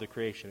 not part of the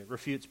creation. It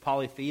refutes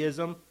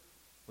polytheism.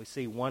 We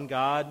see one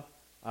God.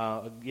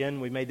 Again,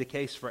 we made the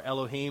case for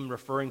Elohim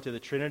referring to the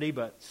Trinity,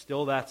 but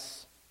still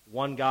that's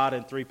one God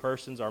in 3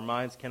 persons. Our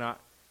minds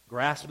cannot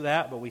grasp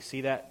that, but we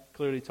see that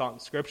clearly taught in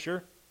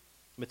Scripture.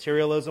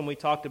 Materialism we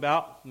talked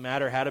about.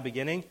 Matter had a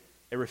beginning.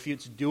 It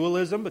refutes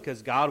dualism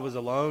because God was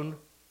alone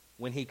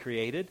when He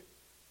created.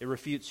 It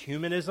refutes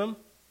humanism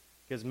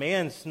because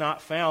man's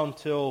not found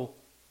till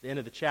the end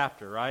of the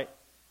chapter, right? It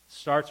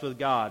starts with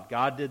God.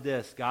 God did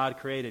this. God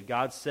created.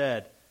 God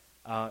said.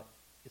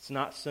 It's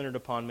not centered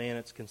upon man.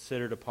 It's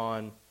considered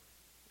upon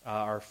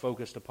or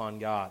focused upon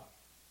God.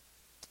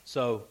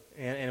 So,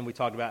 and we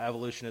talked about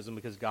evolutionism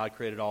because God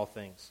created all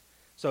things.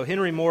 So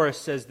Henry Morris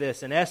says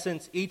this: in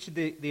essence, each of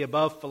the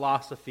above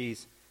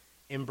philosophies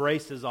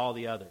embraces all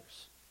the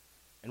others.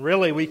 And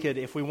really, we could,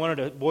 if we wanted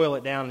to boil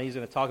it down, and he's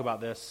going to talk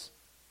about this,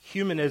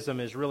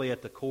 humanism is really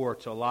at the core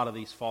to a lot of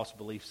these false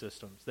belief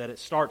systems. That it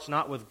starts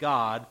not with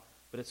God,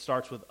 but it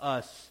starts with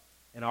us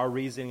and our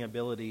reasoning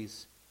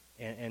abilities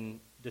and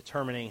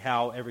determining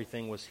how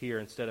everything was here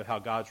instead of how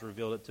God's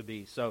revealed it to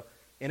be. So,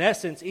 in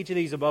essence, each of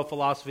these above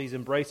philosophies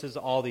embraces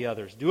all the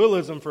others.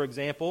 Dualism, for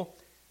example,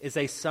 is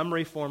a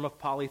summary form of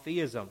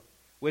polytheism,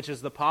 which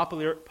is the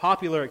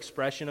popular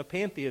expression of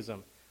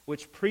pantheism,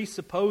 which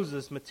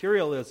presupposes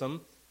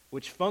materialism,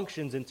 which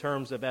functions in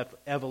terms of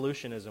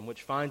evolutionism,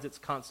 which finds its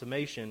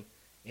consummation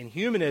in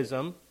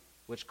humanism,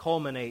 which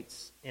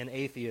culminates in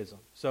atheism.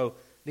 So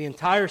the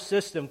entire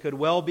system could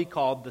well be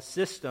called the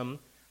system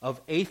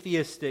of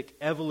atheistic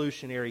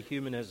evolutionary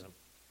humanism.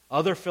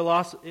 Other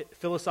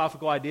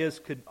philosophical ideas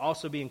could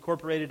also be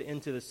incorporated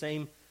into the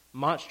same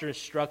monstrous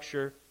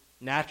structure: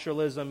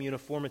 naturalism,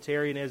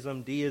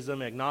 uniformitarianism,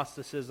 deism,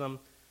 agnosticism,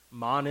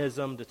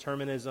 monism,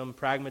 determinism,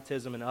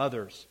 pragmatism, and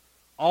others.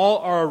 All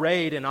are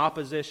arrayed in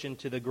opposition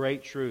to the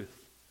great truth,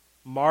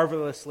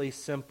 marvelously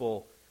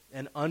simple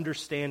and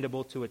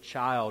understandable to a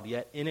child,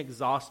 yet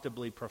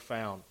inexhaustibly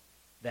profound,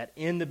 that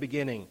in the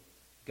beginning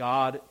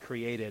God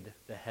created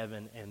the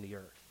heaven and the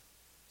earth.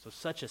 So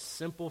such a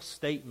simple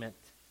statement,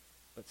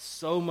 but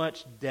so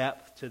much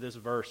depth to this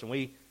verse.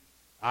 And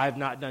I have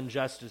not done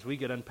justice. We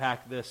could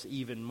unpack this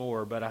even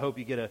more, but I hope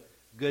you get a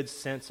good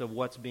sense of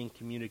what's being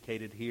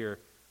communicated here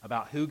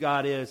about who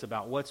God is,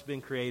 about what's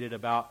been created,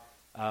 about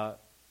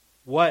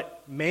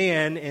what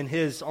man in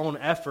his own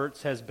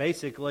efforts has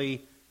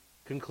basically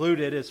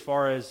concluded as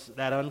far as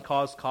that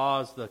uncaused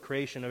cause, the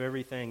creation of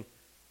everything.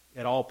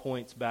 It all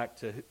points back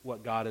to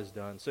what God has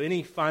done. So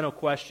any final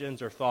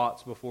questions or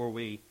thoughts before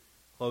we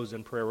close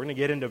in prayer? We're going to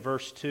get into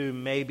verse 2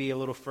 maybe a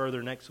little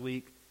further next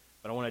week,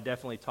 but I want to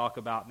definitely talk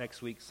about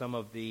next week some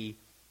of the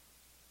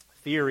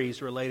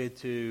theories related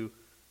to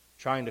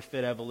trying to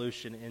fit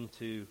evolution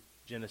into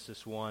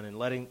Genesis 1,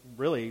 and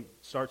really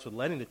starts with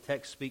letting the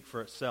text speak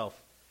for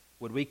itself.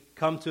 Would we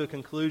come to a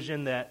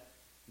conclusion that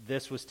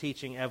this was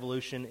teaching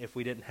evolution if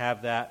we didn't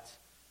have that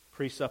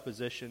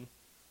presupposition?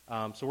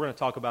 So we're going to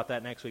talk about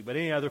that next week. But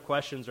any other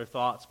questions or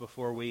thoughts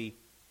before we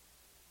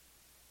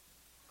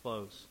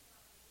close?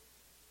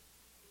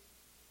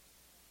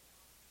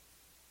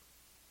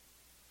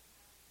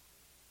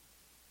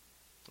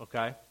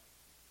 Okay.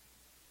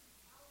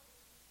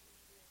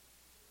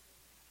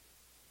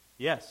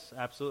 Yes,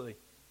 absolutely.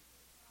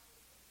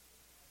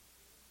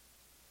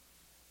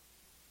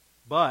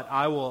 But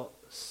I will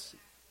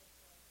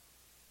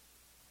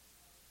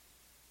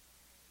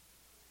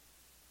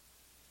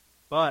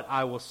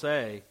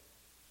say,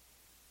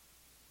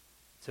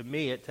 to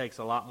me, it takes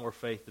a lot more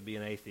faith to be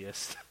an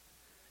atheist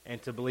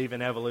and to believe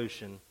in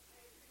evolution.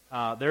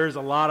 There's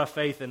a lot of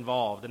faith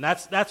involved, and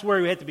that's where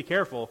we have to be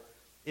careful.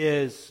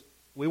 Is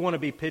we want to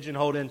be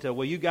pigeonholed into,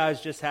 well, you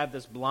guys just have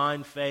this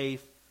blind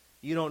faith.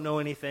 You don't know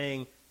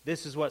anything.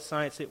 This is what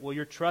science says. Well,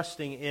 you're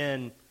trusting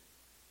in,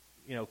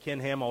 Ken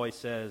Ham always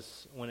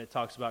says when it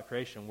talks about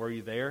creation, were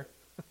you there?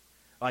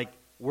 Like,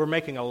 we're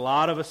making a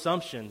lot of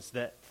assumptions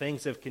that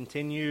things have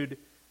continued,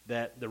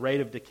 that the rate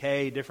of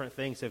decay, different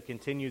things have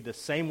continued the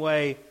same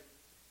way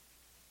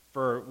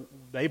for,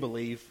 they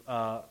believe,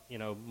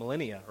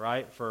 millennia,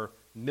 right? For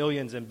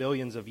millions and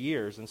billions of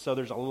years. And so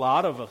there's a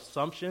lot of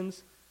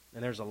assumptions,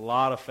 and there's a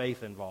lot of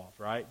faith involved,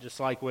 right? Just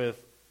like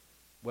with,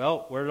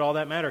 well, where did all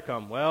that matter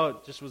come? Well,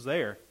 it just was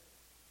there.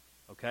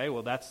 Okay,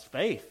 well, that's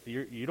faith.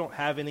 You don't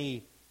have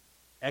any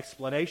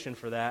explanation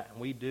for that, and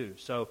we do.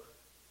 So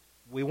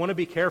we want to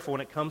be careful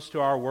when it comes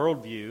to our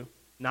worldview,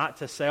 not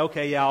to say,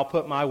 okay, yeah, I'll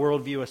put my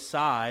worldview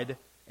aside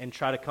and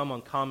try to come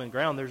on common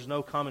ground. There's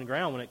no common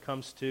ground when it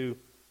comes to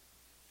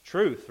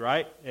truth,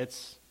 right?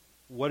 It's,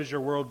 what is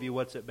your worldview?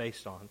 What's it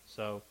based on?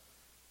 So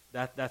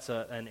that's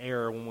an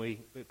error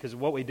because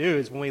what we do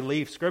is when we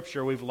leave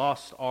Scripture, we've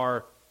lost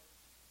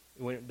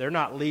they're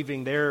not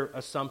leaving their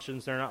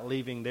assumptions, they're not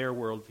leaving their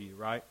worldview,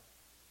 right?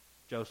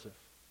 Joseph.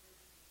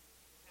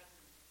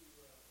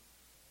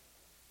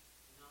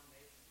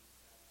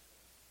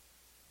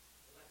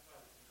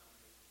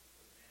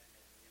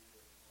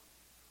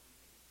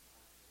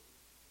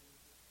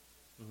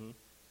 Mm-hmm.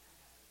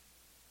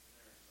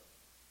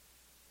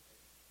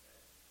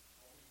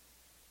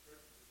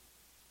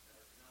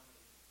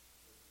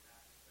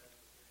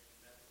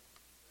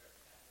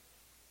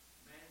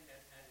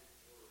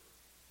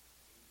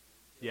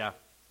 Yeah.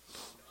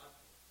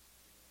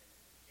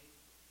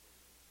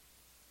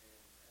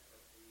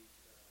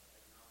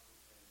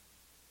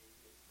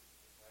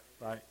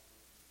 Right.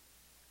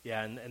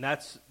 Yeah, and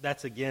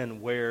that's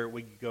again where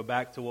we go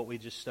back to what we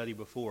just studied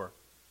before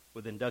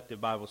with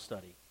inductive Bible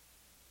study.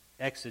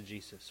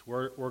 Exegesis.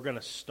 We're going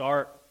to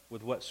start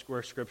with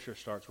where Scripture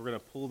starts. We're going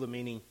to pull the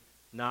meaning,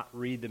 not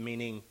read the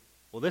meaning.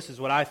 Well, this is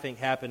what I think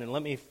happened, and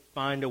let me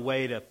find a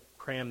way to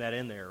cram that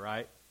in there,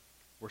 right?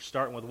 We're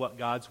starting with what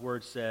God's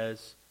Word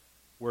says.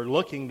 We're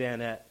looking then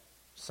at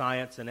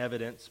science and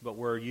evidence, but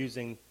we're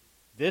using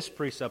this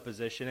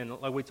presupposition, and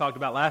like we talked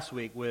about last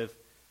week with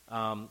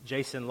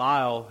Jason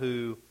Lyle,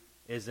 who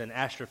is an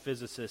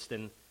astrophysicist,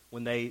 and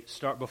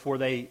before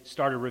they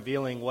started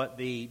revealing what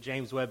the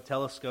James Webb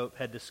Telescope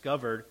had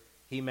discovered,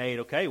 he made,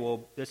 okay,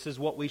 well, this is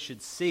what we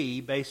should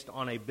see based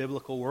on a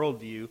biblical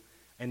worldview.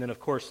 And then, of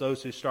course,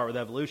 those who start with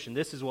evolution,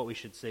 this is what we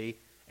should see.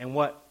 And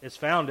what is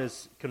found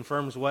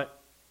confirms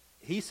what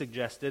he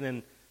suggested.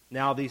 And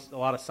now a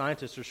lot of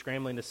scientists are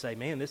scrambling to say,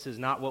 man, this is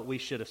not what we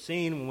should have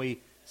seen. When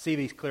we see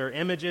these clear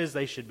images,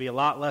 they should be a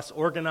lot less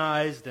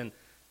organized and,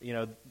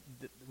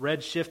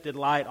 red shifted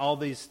light, all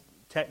these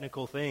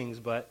technical things.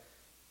 But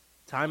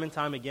time and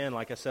time again,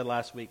 like I said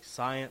last week,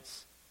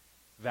 science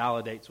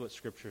validates what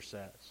Scripture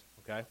says.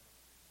 Okay?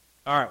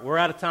 All right, we're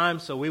out of time,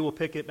 so we will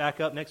pick it back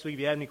up next week. If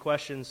you have any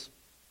questions,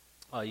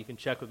 you can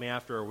check with me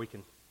after, or we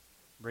can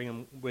bring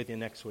them with you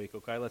next week.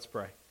 Okay, let's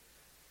pray.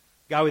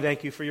 God, we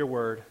thank you for your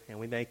word, and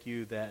we thank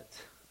you that,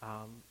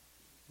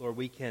 Lord,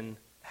 we can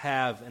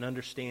have an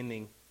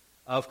understanding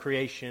of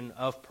creation,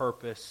 of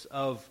purpose,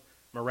 of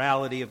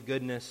morality, of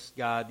goodness.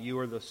 God, you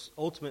are the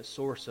ultimate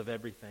source of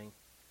everything.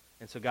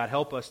 And so, God,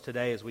 help us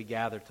today as we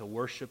gather to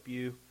worship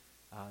you,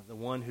 the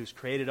one who's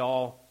created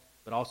all,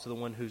 but also the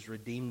one who's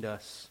redeemed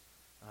us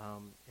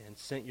and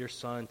sent your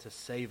Son to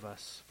save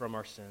us from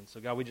our sins.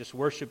 So, God, we just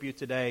worship you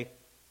today.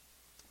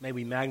 May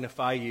we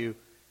magnify you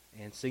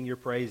and sing your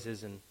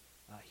praises and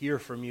hear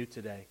from you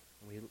today.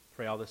 And we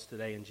pray all this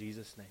today in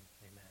Jesus' name.